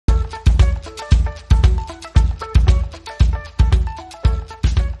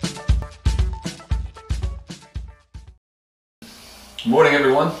Good morning,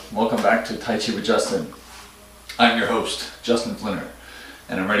 everyone. Welcome back to Tai Chi with Justin. I'm your host, Justin Flinner,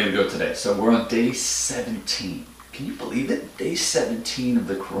 and I'm ready to go today. So we're on day 17. Can you believe it? Day 17 of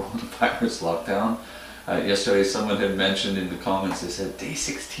the coronavirus lockdown. Yesterday someone had mentioned in the comments, they said, day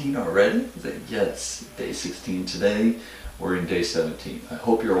 16 already? I said, yes, day 16 today. We're in day 17. I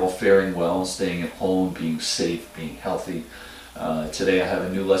hope you're all faring well, staying at home, being safe, being healthy. Today I have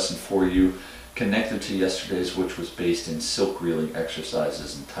a new lesson for you, connected to yesterday's, which was based in silk reeling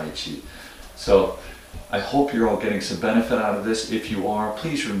exercises and Tai Chi. So I hope you're all getting some benefit out of this. If you are,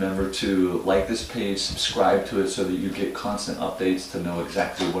 please remember to like this page, subscribe to it so that you get constant updates to know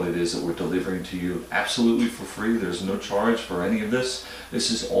exactly what it is that we're delivering to you absolutely for free. There's no charge for any of this. This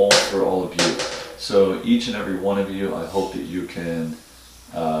is all for all of you. So each and every one of you, I hope that you can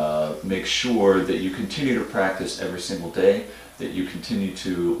make sure that you continue to practice every single day, that you continue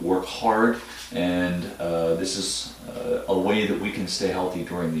to work hard, and this is a way that we can stay healthy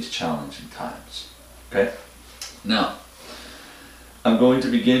during these challenging times. Okay? Now, I'm going to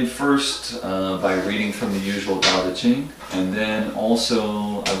begin first by reading from the usual Tao Te Ching, and then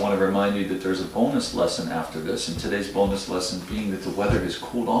also I want to remind you that there's a bonus lesson after this, and today's bonus lesson being that the weather has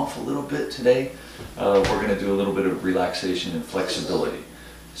cooled off a little bit today, we're going to do a little bit of relaxation and flexibility.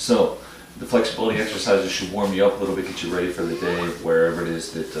 So, the flexibility exercises should warm you up a little bit, get you ready for the day, wherever it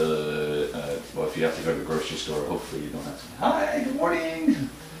is that, well, if you have to go to the grocery store, hopefully you don't have to. Hi, good morning.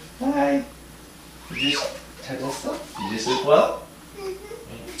 Hi. Did you take a little stuff? Did you sleep well?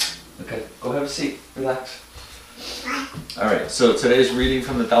 Okay, go have a seat, relax. Alright, so today's reading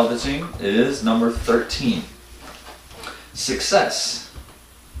from the Tao Te Ching is number 13. Success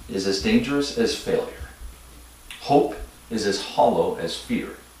is as dangerous as failure. Hope is as hollow as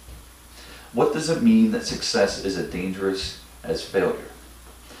fear. What does it mean that success is as dangerous as failure?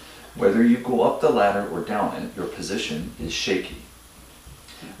 Whether you go up the ladder or down it, your position is shaky.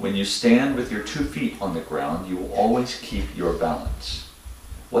 When you stand with your 2 feet on the ground, you will always keep your balance.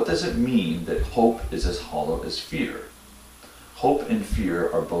 What does it mean that hope is as hollow as fear? Hope and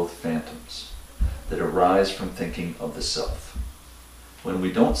fear are both phantoms that arise from thinking of the self. When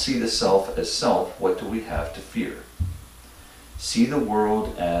we don't see the self as self, what do we have to fear? See the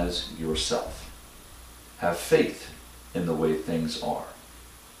world as yourself. Have faith in the way things are.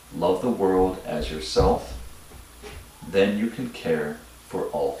 Love the world as yourself. Then you can care for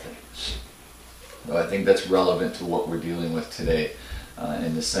all things. So I think that's relevant to what we're dealing with today,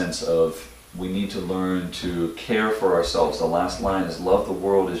 in the sense of we need to learn to care for ourselves. The last line is love the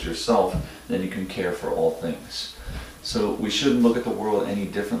world as yourself, then you can care for all things. So we shouldn't look at the world any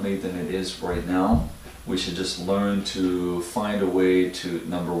differently than it is right now. We should just learn to find a way to,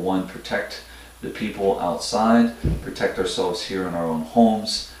 number one, protect the people outside, protect ourselves here in our own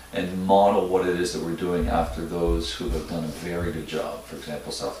homes, and model what it is that we're doing after those who have done a very good job. For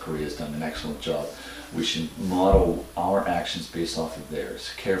example, South Korea has done an excellent job. We should model our actions based off of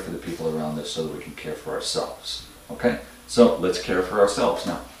theirs. Care for the people around us so that we can care for ourselves. Okay? So let's care for ourselves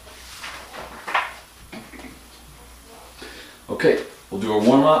now. Okay. We'll do a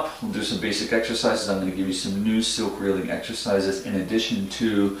warm-up, we'll do some basic exercises. I'm going to give you some new silk reeling exercises in addition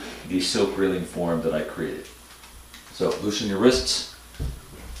to the silk reeling form that I created. So loosen your wrists.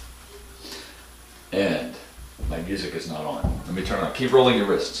 And my music is not on. Let me turn it on. Keep rolling your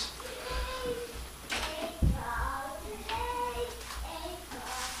wrists.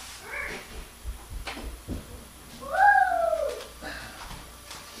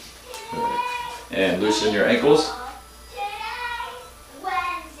 And loosen your ankles.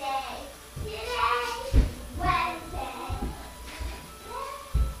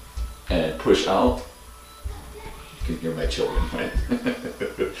 And push out. You can hear my children,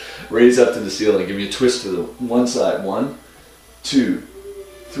 right? Raise up to the ceiling. Give me a twist to the one side. 1, 2,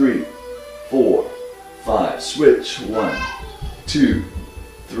 3, 4, 5. Switch. 1, 2,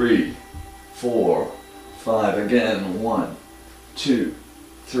 3, 4, 5. Again. 1, 2,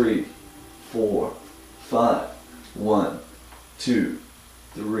 3, 4, 5. 1, 2,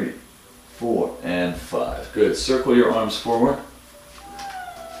 3, 4, and 5. Good. Circle your arms forward.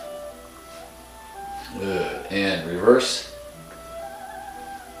 Good. And reverse.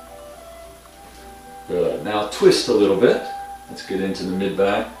 Good. Now twist a little bit. Let's get into the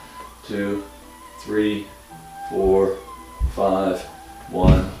mid-back. 2, 3, 4, 5.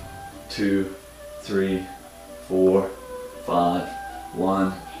 1, 2, 3, 4, 5.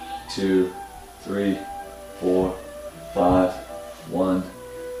 1, 2, 3, 4, 5. 1,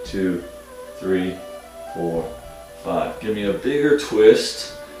 2, 3, 4, 5. Give me a bigger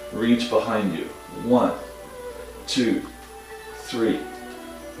twist. Reach behind you. 1, 2, 3.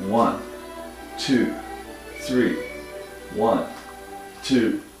 1, 2, 3. 1,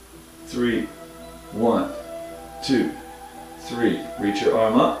 2, 3, 1, 2, 3. Reach your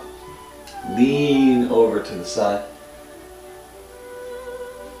arm up. Lean over to the side.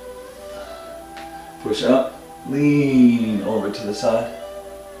 Push up. Lean over to the side.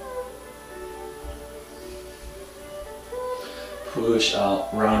 Push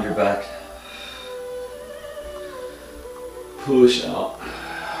out, round your back. Push out.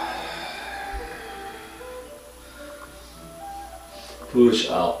 Push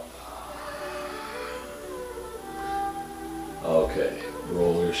out. Okay,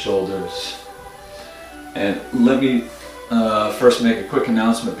 roll your shoulders. And let me first make a quick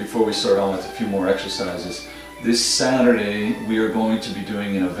announcement before we start on with a few more exercises. This Saturday we are going to be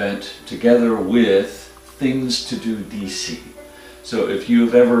doing an event together with Things to Do DC. So if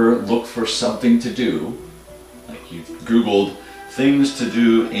you've ever looked for something to do, like you've Googled things to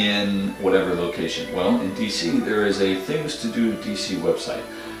do in whatever location, well, in DC there is a Things to Do DC website,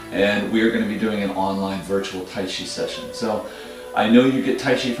 and we are going to be doing an online virtual Tai Chi session. So I know you get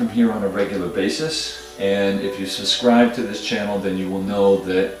Tai Chi from here on a regular basis, and if you subscribe to this channel, then you will know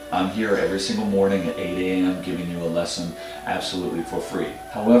that I'm here every single morning at 8 a.m. giving you a lesson absolutely for free.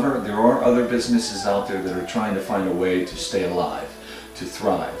 However, there are other businesses out there that are trying to find a way to stay alive, to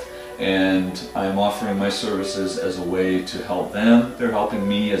thrive, and I'm offering my services as a way to help them. They're helping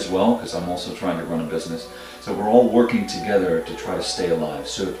me as well, because I'm also trying to run a business. So we're all working together to try to stay alive.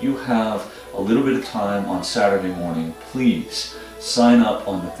 So if you have a little bit of time on Saturday morning, please sign up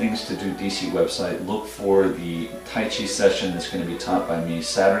on the Things to Do DC website. Look for the Tai Chi session that's going to be taught by me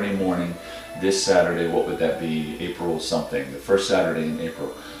Saturday morning. This Saturday, what would that be? April something, the first Saturday in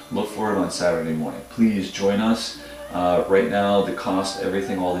April. Look for it on Saturday morning. Please join us. Right now, the cost,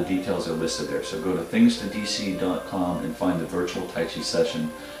 everything, all the details are listed there. So go to thingstodc.com and find the virtual Tai Chi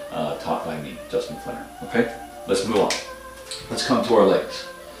session taught by me, Justin Flinner. Okay? Let's move on. Let's come to our legs.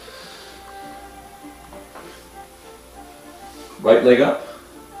 Right leg up,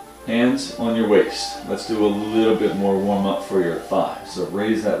 hands on your waist. Let's do a little bit more warm up for your thighs. So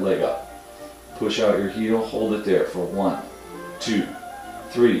raise that leg up. Push out your heel, hold it there for 1, 2,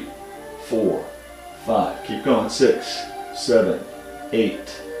 3, 4, 5. Keep going. 6, 7,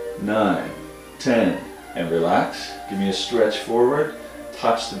 8, 9, 10. And relax. Give me a stretch forward.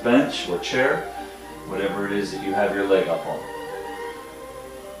 Touch the bench or chair, whatever it is that you have your leg up on.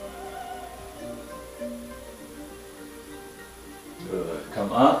 Good.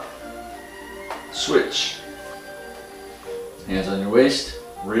 Come up. Switch. Hands on your waist.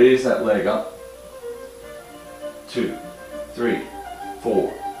 Raise that leg up. 2, 3,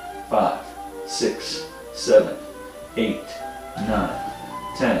 4, 5, 6, 7, 8, 9,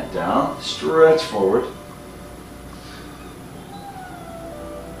 10. Down. Stretch forward.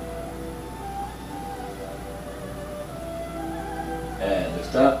 And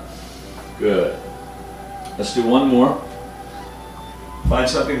lift up. Good. Let's do one more. Find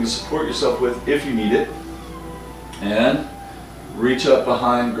something to support yourself with if you need it. And reach up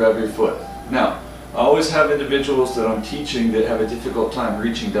behind, grab your foot. Now, I always have individuals that I'm teaching that have a difficult time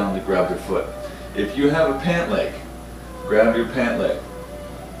reaching down to grab their foot. If you have a pant leg, grab your pant leg.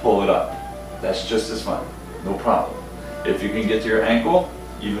 Pull it up. That's just as fine. No problem. If you can get to your ankle,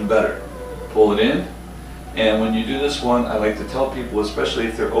 even better. Pull it in. And when you do this one, I like to tell people, especially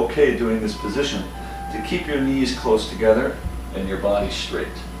if they're okay doing this position, to keep your knees close together and your body straight.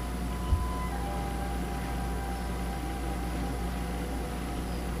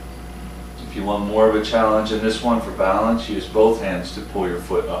 If you want more of a challenge in this one for balance, use both hands to pull your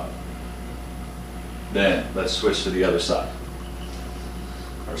foot up. Then let's switch to the other side.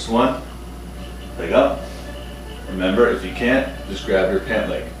 First one, leg up. Remember, if you can't, just grab your pant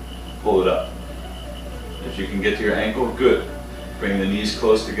leg, pull it up. If you can get to your ankle, good. Bring the knees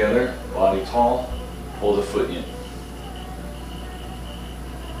close together, body tall, pull the foot in.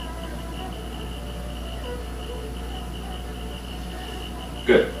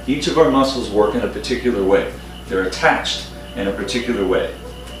 Good. Each of our muscles work in a particular way. They're attached in a particular way.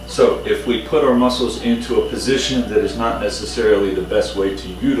 So if we put our muscles into a position that is not necessarily the best way to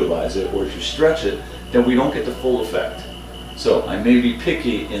utilize it or to stretch it, then we don't get the full effect. So I may be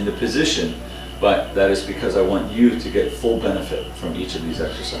picky in the position, but that is because I want you to get full benefit from each of these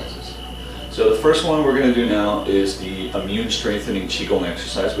exercises. So the first one we're going to do now is the immune strengthening Qigong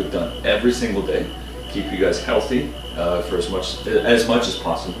exercise. We've done every single day. Keep you guys healthy for as much as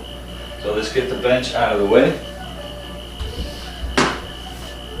possible. So let's get the bench out of the way.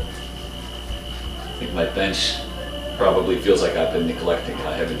 I think my bench probably feels like I've been neglecting it.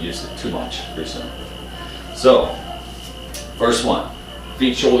 I haven't used it too much recently. So, first one,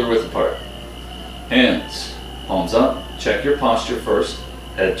 feet shoulder width apart. Hands, palms up, check your posture first.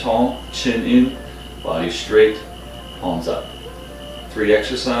 Head tall, chin in, body straight, palms up. 3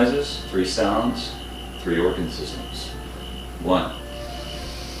 exercises, 3 sounds, 3 organ systems. 1.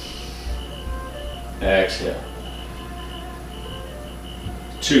 Exhale.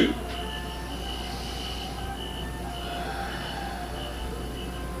 2.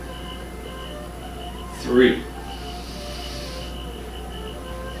 3.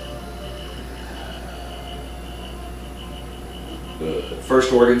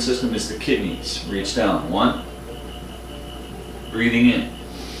 1st organ system is the kidneys. Reach down. 1. Breathing in.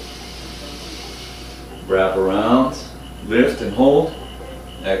 Wrap around. Lift and hold.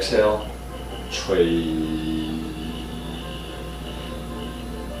 Exhale. Chui.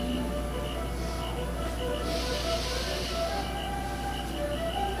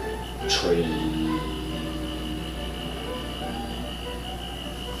 Chui.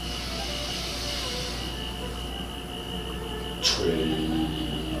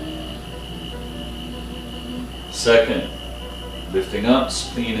 Second, lifting up,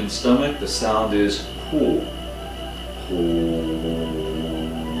 spleen and stomach. The sound is hu. Hu.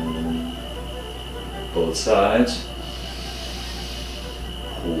 Both sides.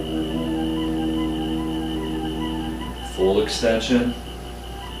 Hu. Full extension.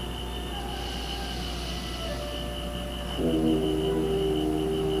 Hu.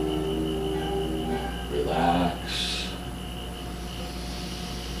 Relax.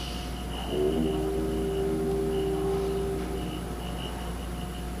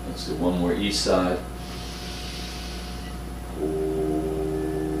 Let's do one more east side.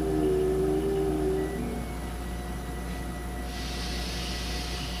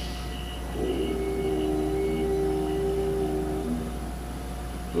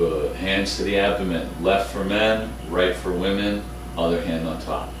 Good. Hands to the abdomen. Left for men, right for women, other hand on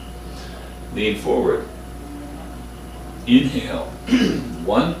top. Lean forward. Inhale.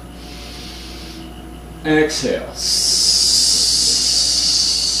 1. Exhale.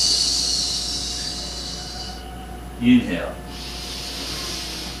 Inhale.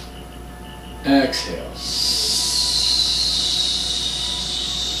 Exhale.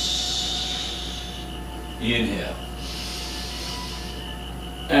 Inhale.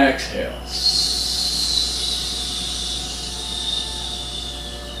 Exhale.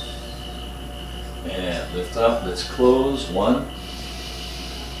 And lift up. Let's close. 1.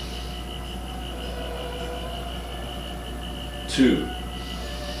 2.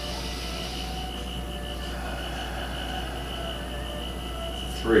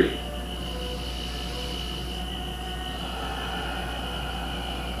 3.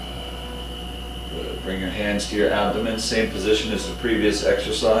 4. Bring your hands to your abdomen, same position as the previous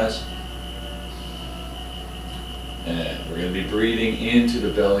exercise. And we're going to be breathing into the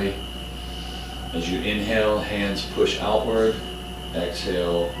belly. As you inhale, hands push outward.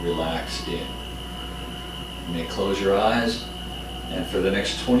 Exhale, relax in. You may close your eyes, and for the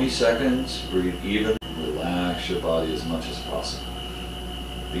next 20 seconds, breathe even. Relax your body as much as possible.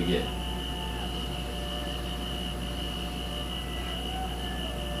 Begin.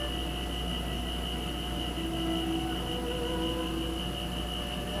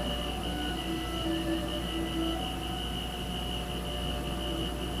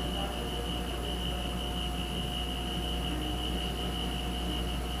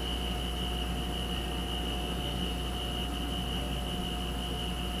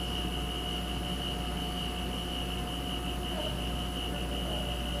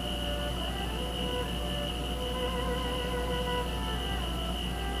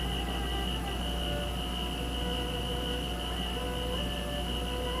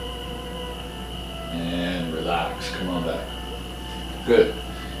 Relax, come on back. Good.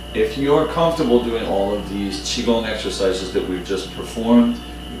 If you're comfortable doing all of these Qigong exercises that we've just performed,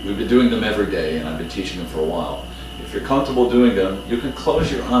 we've been doing them every day and I've been teaching them for a while. If you're comfortable doing them, you can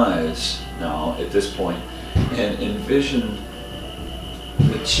close your eyes now at this point and envision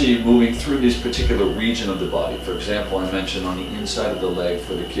the Qi moving through this particular region of the body. For example, I mentioned on the inside of the leg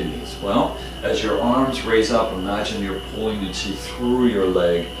for the kidneys. Well, as your arms raise up, imagine you're pulling the Qi through your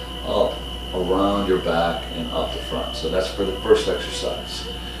leg, up, around your back, and up the front. So that's for the first exercise.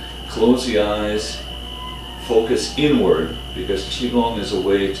 Close the eyes, focus inward, because Qigong is a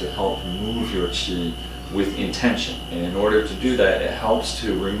way to help move your Qi with intention. And in order to do that, it helps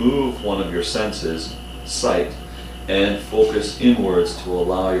to remove one of your senses, sight, and focus inwards to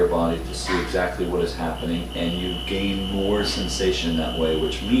allow your body to see exactly what is happening, and you gain more sensation that way,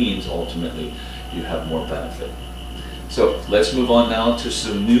 which means ultimately you have more benefit. So let's move on now to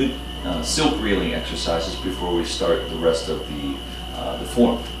some new silk reeling exercises before we start the rest of the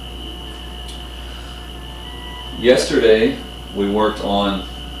form. Yesterday, we worked on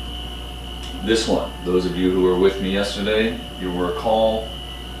this one. Those of you who were with me yesterday, you will recall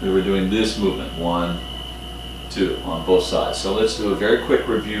we were doing this movement, 1, 2, on both sides. So let's do a very quick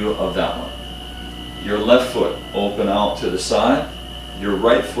review of that one. Your left foot, open out to the side. Your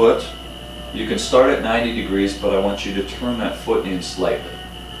right foot, you can start at 90 degrees, but I want you to turn that foot in slightly.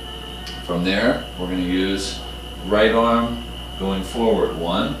 From there, we're going to use right arm going forward.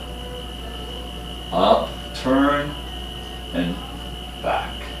 1, up, turn, and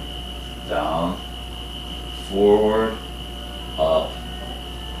back. Down, forward, up,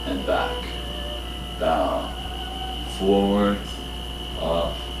 and back. Down, forward,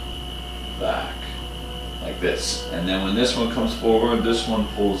 up, back. Like this. And then when this one comes forward, this one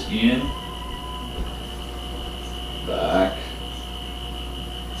pulls in, back,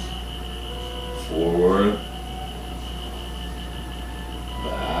 forward,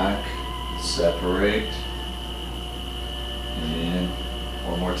 back, separate, in.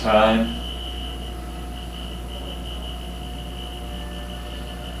 One more time.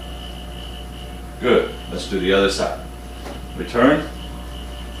 Good. Let's do the other side. Return.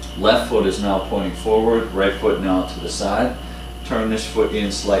 Left foot is now pointing forward, right foot now to the side. Turn this foot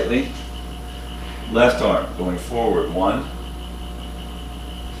in slightly. Left arm going forward. 1,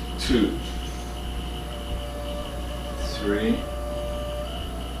 2, 3,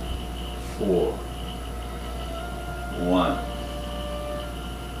 4. 1,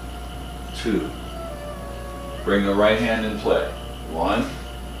 2. Bring the right hand in play. 1,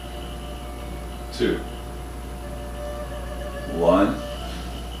 2. 1,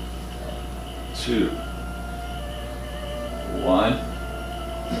 2. 1,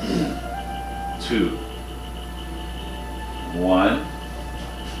 2. 1,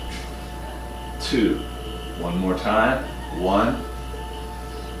 2. One more time. 1,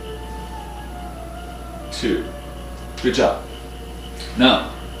 2. Good job.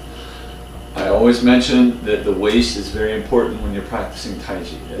 Now, I always mention that the waist is very important when you're practicing Tai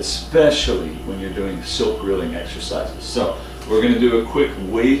Chi, especially when you're doing silk reeling exercises. So we're going to do a quick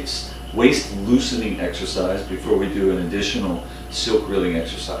waist loosening exercise before we do an additional silk reeling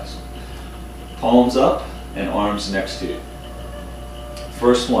exercise. Palms up and arms next to you.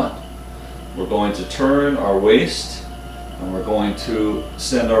 First one, we're going to turn our waist and we're going to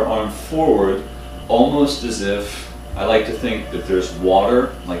send our arm forward, almost as if, I like to think that there's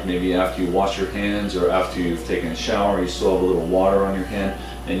water, like maybe after you wash your hands or after you've taken a shower, you still have a little water on your hand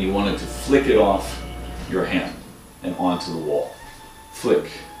and you wanted to flick it off your hand and onto the wall. Flick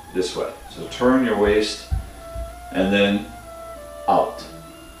this way. So turn your waist and then out.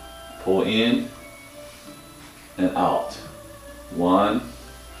 Pull in and out. 1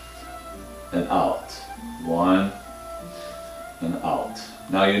 and out. 1 and out.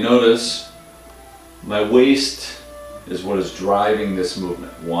 Now you notice my waist is what is driving this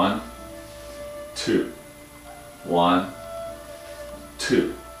movement. 1, 2. 1,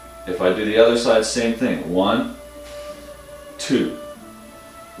 2. If I do the other side, same thing. 1, 2.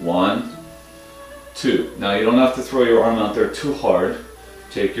 1, 2. Now you don't have to throw your arm out there too hard.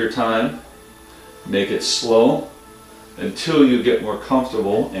 Take your time. Make it slow until you get more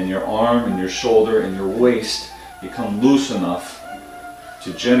comfortable and your arm and your shoulder and your waist become loose enough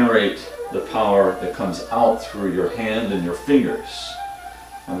to generate the power that comes out through your hand and your fingers.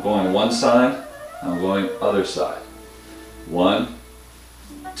 I'm going one side, I'm going other side. 1,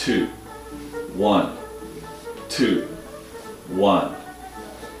 2. 1, 2. 1,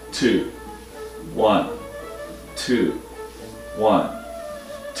 2. 1, 2. 1,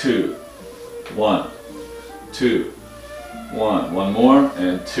 2. 1, 2. 1. One more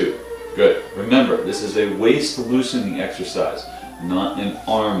and 2. Good. Remember, this is a waist loosening exercise, not an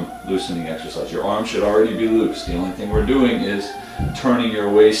arm loosening exercise. Your arm should already be loose. The only thing we're doing is turning your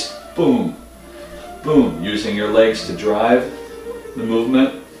waist, boom, boom, using your legs to drive the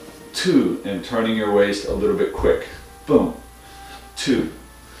movement, 2, and turning your waist a little bit quick, boom, 2,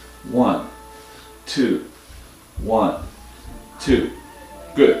 1, 2, 1, 2.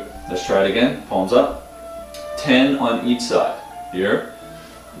 Good. Let's try it again. Palms up. 10 on each side. Here.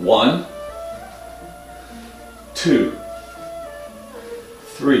 1, 2,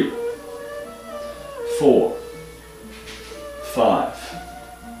 3, 4, 5,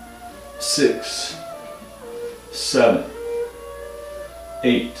 6, 7,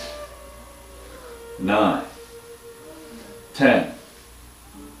 8, 9, 10.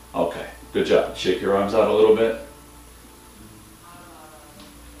 Okay, good job. Shake your arms out a little bit.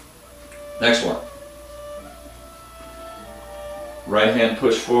 Next one. Right hand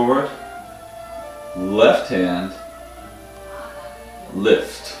push forward. Left hand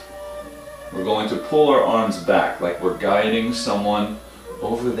lift. we're going to pull our arms back like we're guiding someone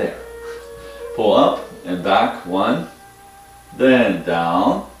over there. Pull up and back, 1, then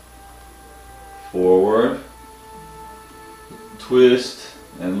down, forward, twist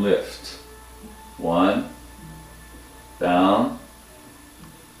and lift. 1, down,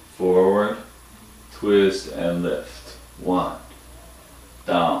 forward, twist and lift. 1,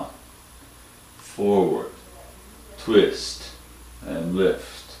 down, forward, twist and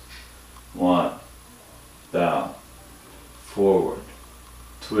lift. 1, down, forward,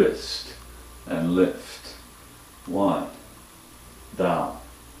 twist and lift. 1, down,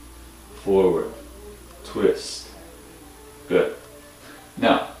 forward, twist. Good.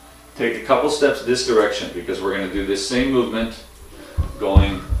 Now, take a couple steps this direction because we're going to do this same movement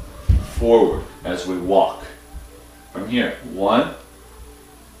going forward as we walk. From here, 1,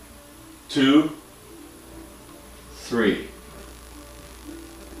 2, 3.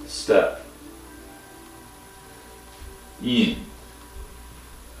 Step. In.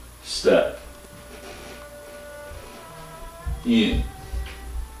 Step. In.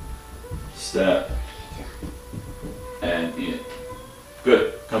 Step. And in.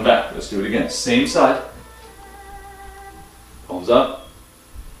 Good. Come back. Let's do it again. Same side. Palms up.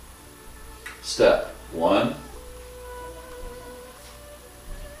 Step. 1.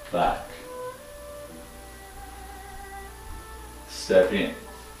 Back. Step in.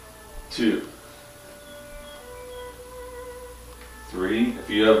 2. 3. If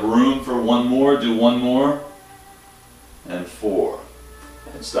you have room for one more, do one more. And 4.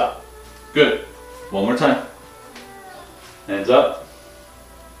 And stop. Good. One more time. Hands up.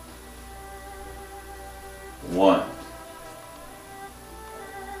 1.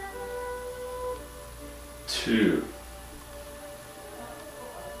 2.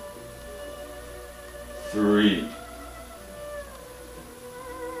 3.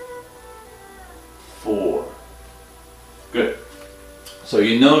 4. Good. So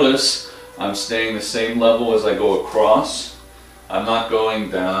you notice I'm staying the same level as I go across. I'm not going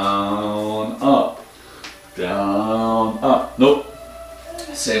down, up, down, up. Nope.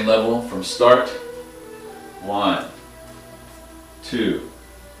 Same level from start. 1, 2,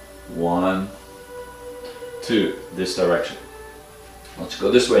 1, 2. This direction. Let's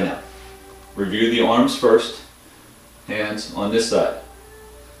go this way now. Review the arms first. Hands on this side.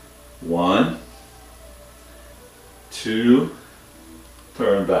 1, 2,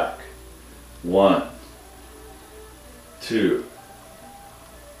 turn back. 1, 2,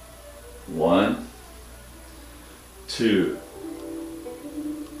 1, 2,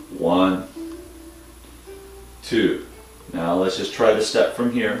 1, 2. Now let's just try the step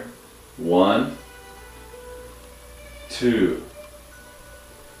from here. 1, 2,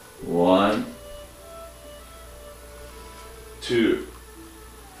 1, 2,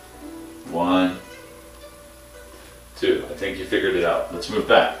 1, 2. I think you figured it out. Let's move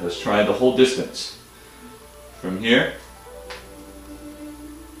back. Let's try the whole distance. From here,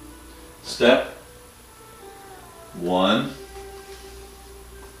 step, 1,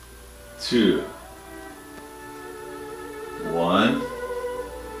 2, 1,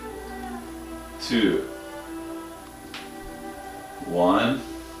 2, 1,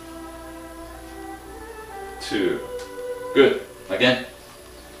 2. Good. Again.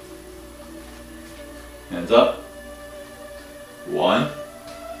 Hands up. 1,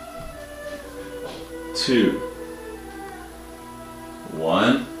 2,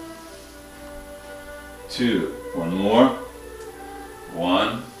 1, 2. One more.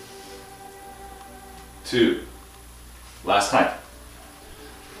 1, 2. Last time.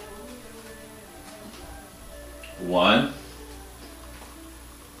 1,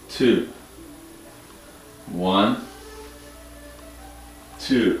 2, 1,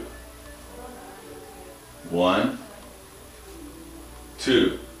 2, 1,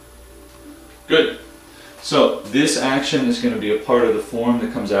 2. Good. So this action is going to be a part of the form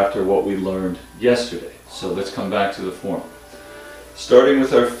that comes after what we learned yesterday. So let's come back to the form. Starting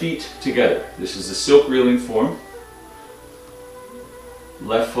with our feet together. This is the silk reeling form.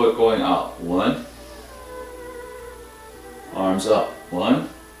 Left foot going out. 1. Arms up. 1,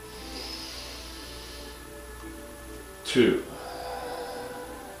 2.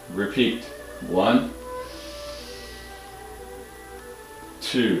 Repeat. 1,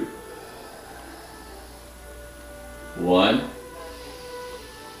 2, 1,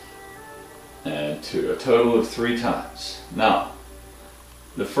 and 2. A total of 3 times. Now,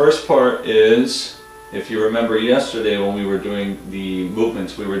 the first part is, if you remember yesterday when we were doing the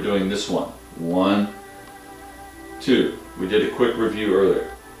movements, we were doing this one. 1, 2. We did a quick review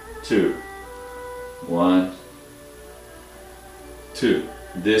earlier. 2, 1, 2.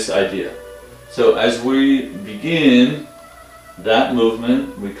 This idea. So as we begin that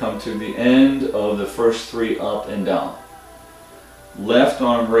movement, we come to the end of the first 3 up and down. Left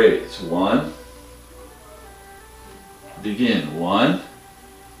arm raise, 1. Begin, 1.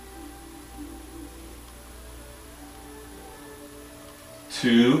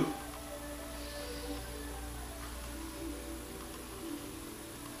 2.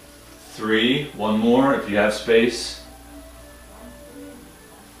 3, 1 more if you have space,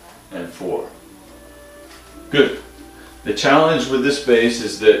 and 4. Good. The challenge with this space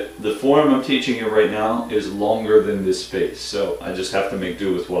is that the form I'm teaching you right now is longer than this space, so I just have to make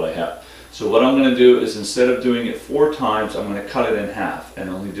do with what I have. So what I'm going to do is, instead of doing it 4 times, I'm going to cut it in half and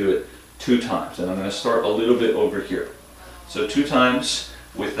only do it 2 times, and I'm going to start a little bit over here. So 2 times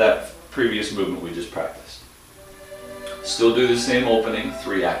with that previous movement we just practiced. Still do the same opening,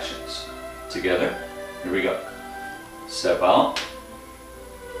 3 actions. Together, here we go. Step out.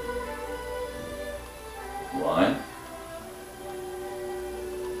 1.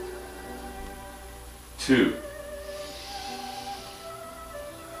 2.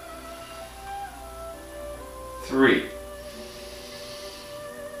 3.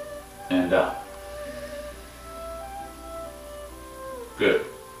 And down. Good.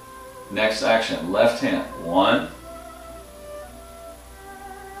 Next action, left hand. 1.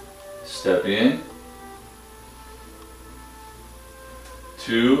 Step in.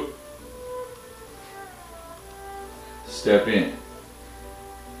 2. Step in.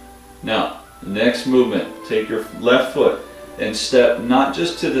 Now, next movement, take your left foot and step not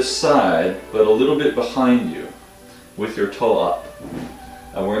just to the side, but a little bit behind you with your toe up.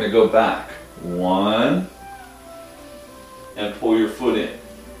 And we're going to go back. 1. And pull your foot in.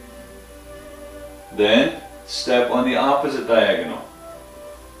 Then, step on the opposite diagonal.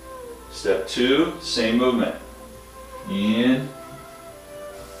 Step 2, same movement. In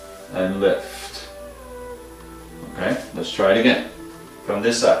and lift. Okay, let's try it again from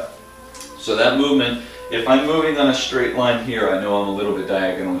this side. So that movement, if I'm moving on a straight line here, I know I'm a little bit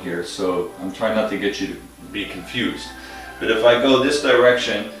diagonal here, so I'm trying not to get you to be confused. But if I go this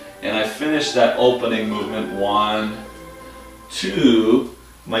direction and I finish that opening movement, 1, 2,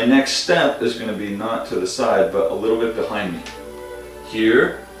 my next step is going to be not to the side, but a little bit behind me.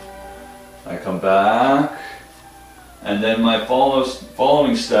 Here, I come back, and then my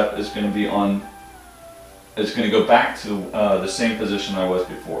following step is going to be on, it's going to go back to the same position I was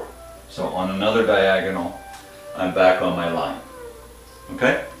before. So on another diagonal, I'm back on my line.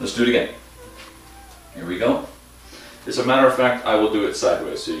 Okay, let's do it again. Here we go. As a matter of fact, I will do it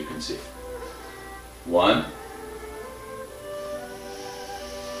sideways so you can see. 1.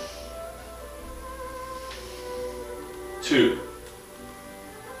 2.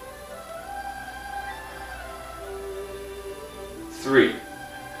 3. 4.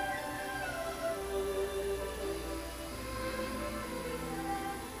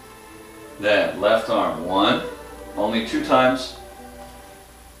 Then left arm, 1, only 2 times.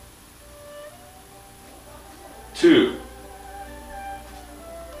 2. 4.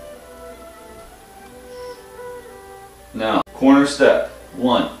 Now, corner step,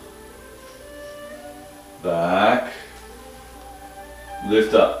 1. Back,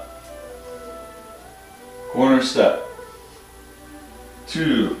 lift up. Corner step,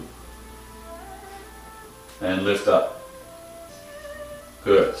 2, and lift up.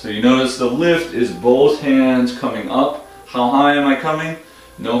 Good. So you notice the lift is both hands coming up. How high am I coming?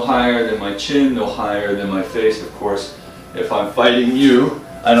 No higher than my chin, no higher than my face. Of course, if I'm fighting you,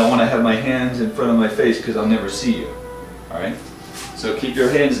 I don't want to have my hands in front of my face because I'll never see you. Alright? So keep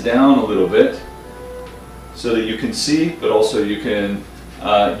your hands down a little bit so that you can see, but also you can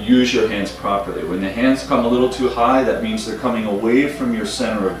use your hands properly. When the hands come a little too high, that means they're coming away from your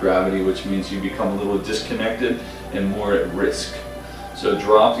center of gravity, which means you become a little disconnected and more at risk. So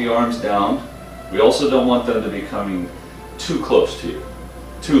drop the arms down. We also don't want them to be coming too close to you,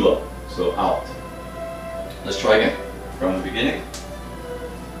 too low, so out. Let's try again, from the beginning.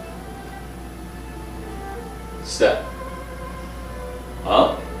 Step.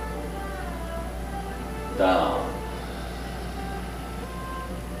 Up. Down.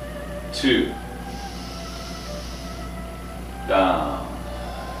 2. Down.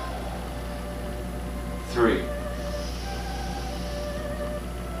 3.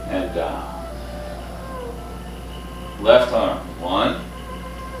 And down. Left arm, 1.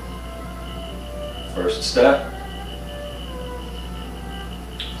 First step.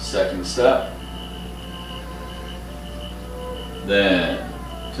 Second step. Then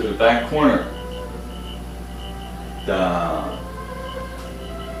to the back corner. Down.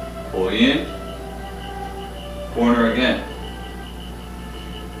 Pull in. Corner again.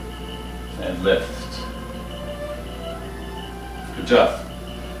 And and lift. Good job.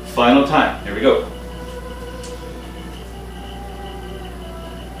 Final time. Here we go.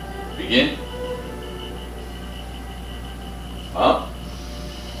 Begin. Up.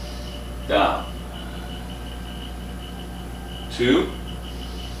 Down. 2.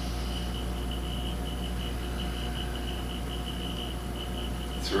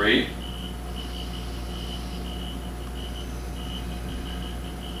 3.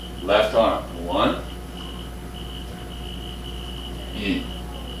 Left arm. 1. In.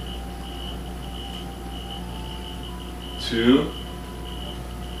 2.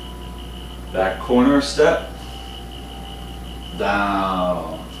 Back corner step.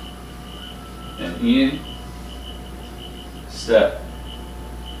 Down. And in. Step.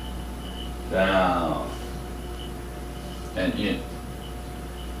 Down. And in.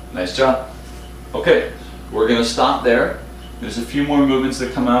 Nice job. Okay, we're going to stop there. There's a few more movements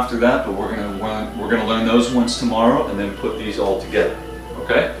that come after that, but we're going to learn those ones tomorrow and then put these all together.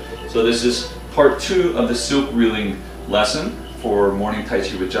 Okay? So this is part 2 of the silk reeling lesson for Morning Tai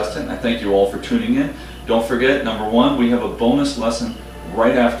Chi with Justin. I thank you all for tuning in. Don't forget, number 1, we have a bonus lesson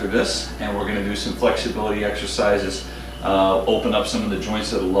right after this, and we're going to do some flexibility exercises, open up some of the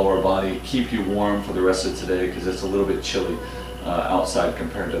joints of the lower body, keep you warm for the rest of today because it's a little bit chilly outside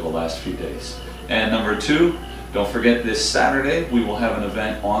compared to the last few days. And number 2, don't forget this Saturday we will have an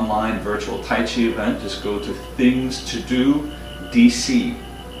event, online virtual Tai Chi event. Just go to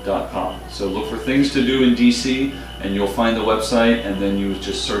thingstododc.com. So look for Things to Do in DC and you'll find the website, and then you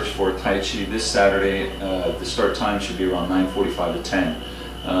just search for Tai Chi this Saturday. The start time should be around 9:45 to 10.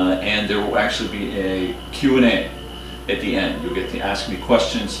 And there will actually be a Q&A at the end. You'll get to ask me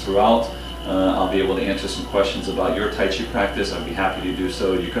questions throughout. I'll be able to answer some questions about your Tai Chi practice. I'd be happy to do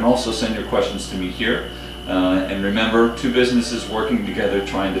so. You can also send your questions to me here. And remember, 2 businesses working together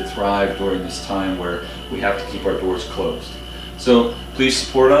trying to thrive during this time where we have to keep our doors closed. So please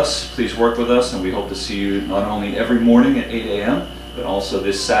support us, please work with us, and we hope to see you not only every morning at 8 a.m., but also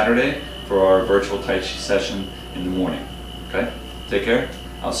this Saturday for our virtual Tai Chi session in the morning. Okay? Take care.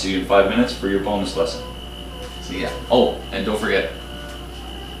 I'll see you in 5 minutes for your bonus lesson. See ya. Oh, and don't forget,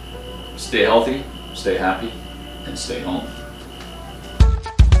 stay healthy, stay happy, and stay home.